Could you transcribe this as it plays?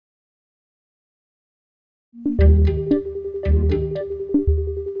Every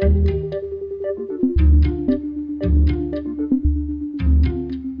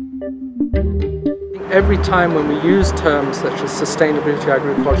time when we use terms such as sustainability,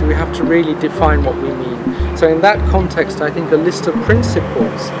 agroecology, we have to really define what we mean. So in that context, I think a list of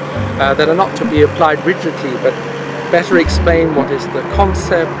principles that are not to be applied rigidly, but better explain what is the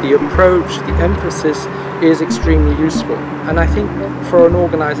concept, the approach, the emphasis, is extremely useful. And I think for an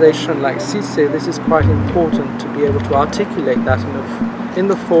organization like CICE, this is quite important to be able to articulate that in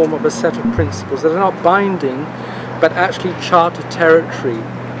the form of a set of principles that are not binding, but actually chart a territory,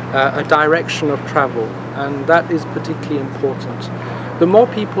 a direction of travel, and that is particularly important. The more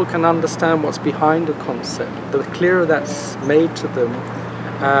people can understand what's behind a concept, the clearer that's made to them,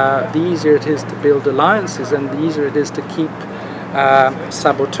 the easier it is to build alliances, and the easier it is to keep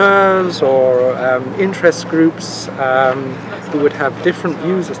saboteurs or interest groups who would have different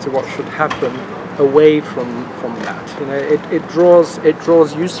views as to what should happen away from that. You know, it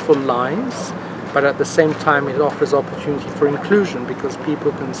draws useful lines, but at the same time it offers opportunity for inclusion, because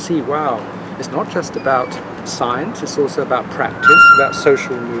people can see, wow, it's not just about science, it's also about practice, about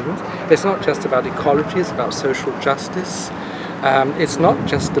social movement. It's not just about ecology, it's about social justice. It's not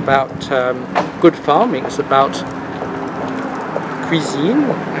just about good farming, it's about cuisine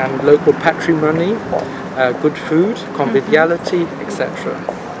and local patrimony, good food, conviviality, etc.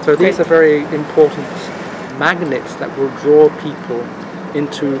 So these are very important magnets that will draw people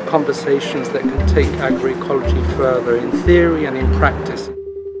into conversations that can take agroecology further in theory and in practice.